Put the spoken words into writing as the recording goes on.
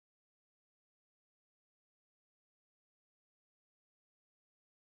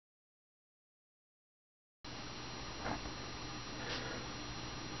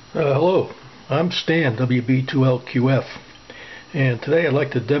Hello, I'm Stan, WB2LQF, and today I'd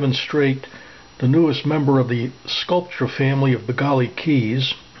like to demonstrate the newest member of the Sculpture family of Begali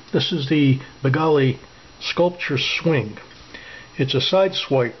keys. This is the Begali Sculpture Swing. It's a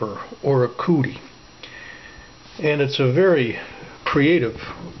Sideswiper, or a cootie, and it's a very creative,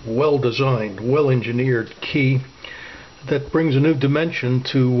 well-designed, well-engineered key that brings a new dimension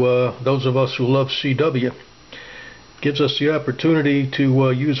to those of us who love CW. Gives us the opportunity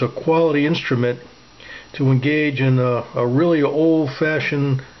to use a quality instrument to engage in a really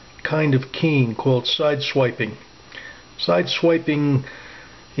old-fashioned kind of keying called sideswiping. Sideswiping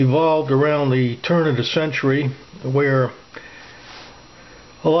evolved around the turn of the century, where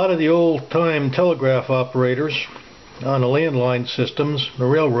a lot of the old-time telegraph operators on the landline systems, the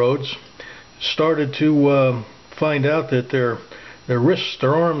railroads, started to find out that their wrists,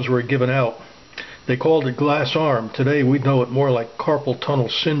 their arms were giving out. They called it glass arm. Today we know it more like carpal tunnel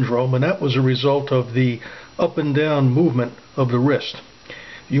syndrome, and that was a result of the up and down movement of the wrist.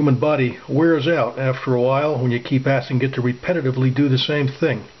 The human body wears out after a while when you keep asking it to repetitively do the same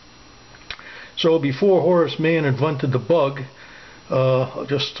thing. So before Horace Mann invented the bug,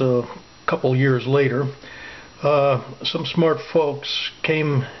 just a couple years later, some smart folks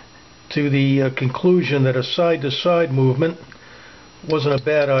came to the conclusion that a side-to-side movement wasn't a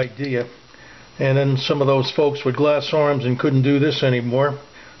bad idea. And then some of those folks with glass arms and couldn't do this anymore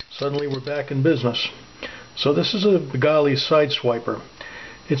suddenly were back in business. So this is a Begali Sideswiper.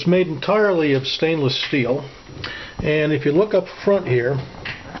 It's made entirely of stainless steel, and if you look up front here,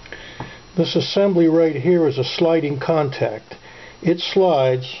 this assembly right here is a sliding contact. It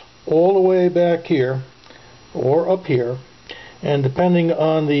slides all the way back here or up here, and depending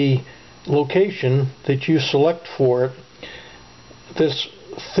on the location that you select for it, this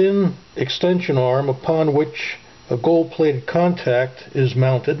thin extension arm upon which a gold-plated contact is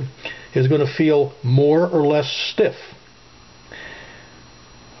mounted is going to feel more or less stiff.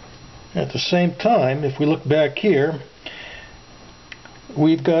 At the same time, if we look back here,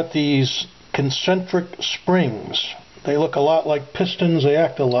 we've got these concentric springs. They look a lot like pistons, they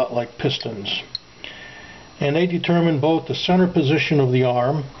act a lot like pistons, and they determine both the center position of the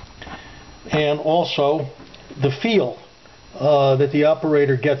arm and also the feel that the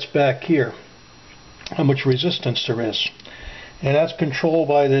operator gets back here, how much resistance there is. And that's controlled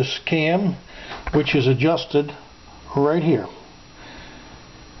by this cam, which is adjusted right here.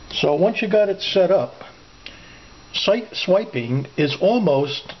 So once you got it set up, swiping is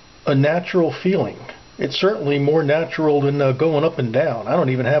almost a natural feeling. It's certainly more natural than going up and down. I don't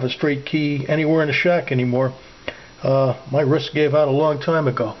even have a straight key anywhere in the shack anymore. My wrist gave out a long time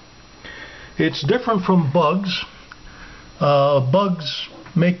ago. It's different from bugs. Bugs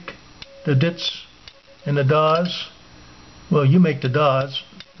make the dits and the das. Well, you make the das,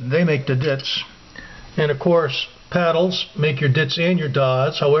 they make the dits. And of course, paddles make your dits and your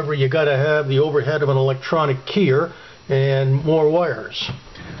das. However, you got to have the overhead of an electronic keyer and more wires.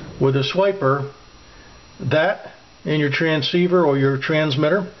 With a swiper, that and your transceiver or your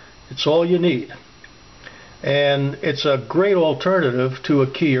transmitter, it's all you need. And it's a great alternative to a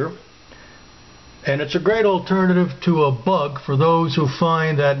keyer. And it's a great alternative to a bug for those who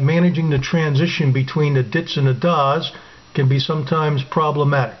find that managing the transition between the dits and the das can be sometimes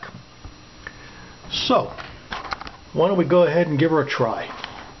problematic. So, why don't we go ahead and give her a try.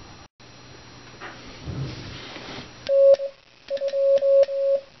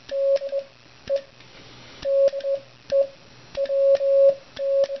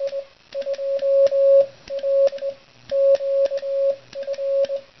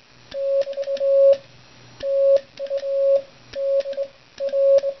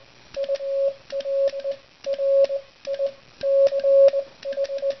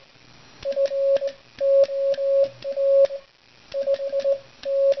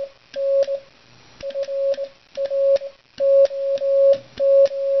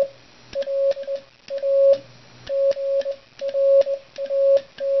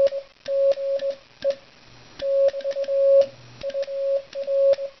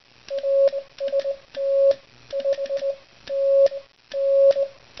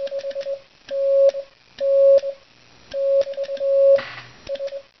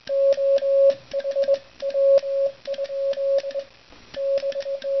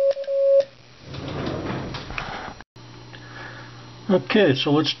 Okay,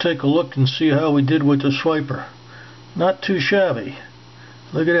 so let's take a look and see how we did with the swiper. Not too shabby.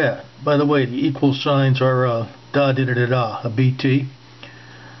 Look at that. By the way, the equal signs are da-da-da-da-da, a BT.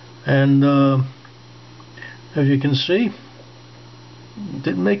 And as you can see,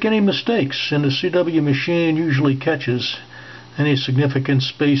 didn't make any mistakes, and the CW machine usually catches any significant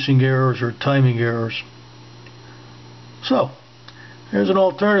spacing errors or timing errors. So, there's an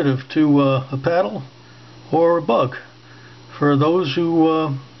alternative to a paddle or a bug for those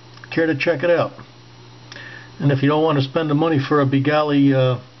who care to check it out. And if you don't want to spend the money for a Begali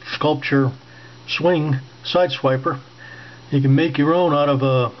Sculpture swing Sideswiper, you can make your own out of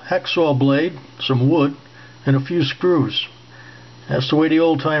a hacksaw blade, some wood, and a few screws. That's the way the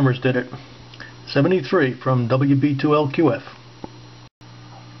old timers did it. 73 from WB2LQF.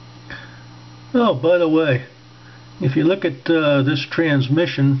 Oh, by the way, if you look at this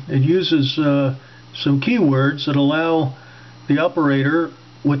transmission, it uses some keywords that allow the operator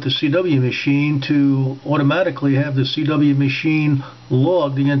with the CW machine to automatically have the CW machine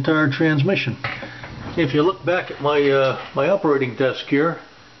log the entire transmission. If you look back at my my operating desk here,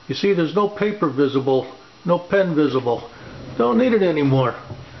 you see there's no paper visible, no pen visible. Don't need it anymore.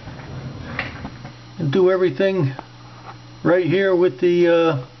 And do everything right here with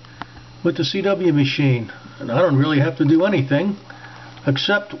the CW machine. And I don't really have to do anything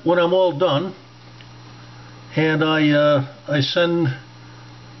except when I'm all done and I send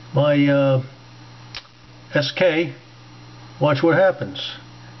my SK. Watch what happens.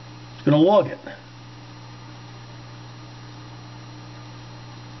 It's going to log it.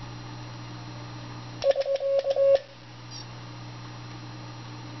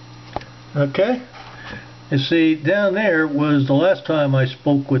 Okay, you see down there was the last time I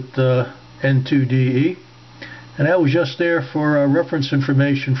spoke with N2DE, and that was just there for reference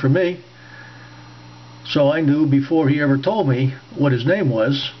information for me, so I knew before he ever told me what his name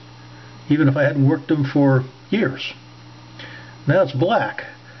was, even if I hadn't worked him for years. Now it's black.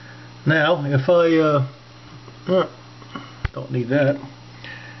 Now if I don't need that.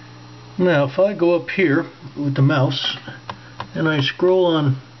 Now if I go up here with the mouse and I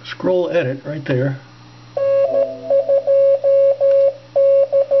scroll edit right there,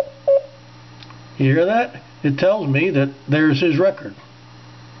 you hear that? It tells me that there's his record.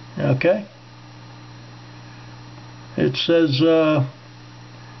 Okay? It says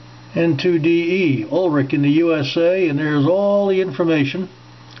N2DE, Ulrich in the USA, and there's all the information,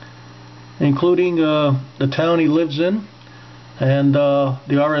 including the town he lives in and the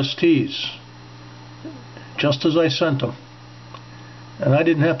RSTs, just as I sent them. And I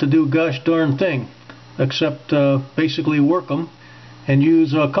didn't have to do a gosh darn thing except basically work them and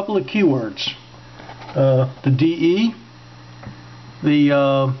use a couple of keywords. The DE,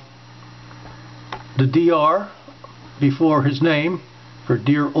 the DR before his name for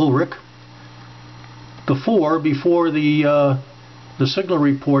Dear Ulrich, the 4 before the signal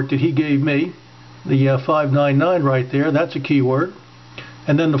report that he gave me, the 599 right there, that's a keyword,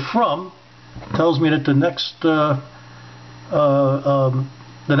 and then the from tells me that the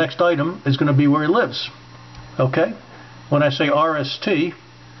next item is going to be where he lives. Okay? When I say RST,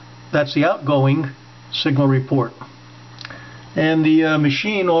 that's the outgoing signal report. And the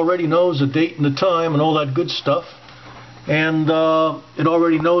machine already knows the date and the time and all that good stuff. And it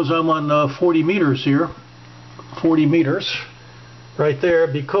already knows I'm on 40 meters here. 40 meters right there,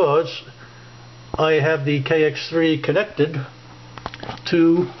 because I have the KX3 connected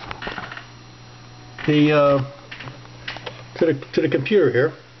to the computer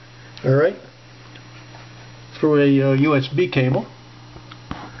here, alright, through a USB cable,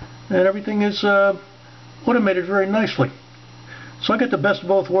 and everything is automated very nicely. So I get the best of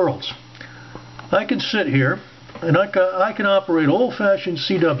both worlds. I can sit here and I can operate old-fashioned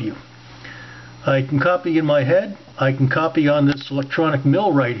CW. I can copy in my head, I can copy on this electronic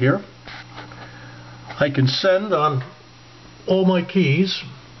mill right here, I can send on all my keys,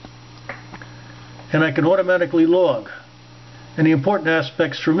 and I can automatically log. And the important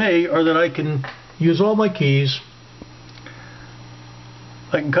aspects for me are that I can use all my keys,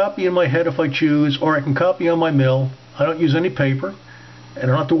 I can copy in my head if I choose, or I can copy on my mill. I don't use any paper, and I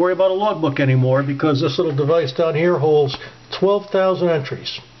don't have to worry about a logbook anymore, because this little device down here holds 12,000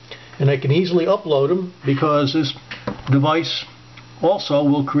 entries. And I can easily upload them, because this device also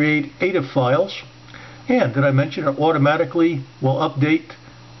will create ATIF files. And did I mention it automatically will update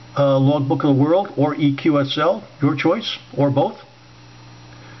Logbook of the World or EQSL, your choice, or both?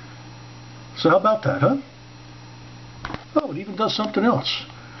 So how about that, huh? Oh, it even does something else.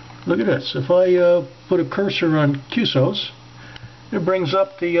 Look at this. If I put a cursor on QSOs, it brings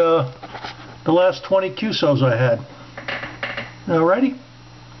up the last 20 QSOs I had. Alrighty?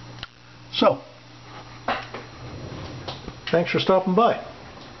 So, thanks for stopping by.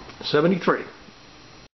 73.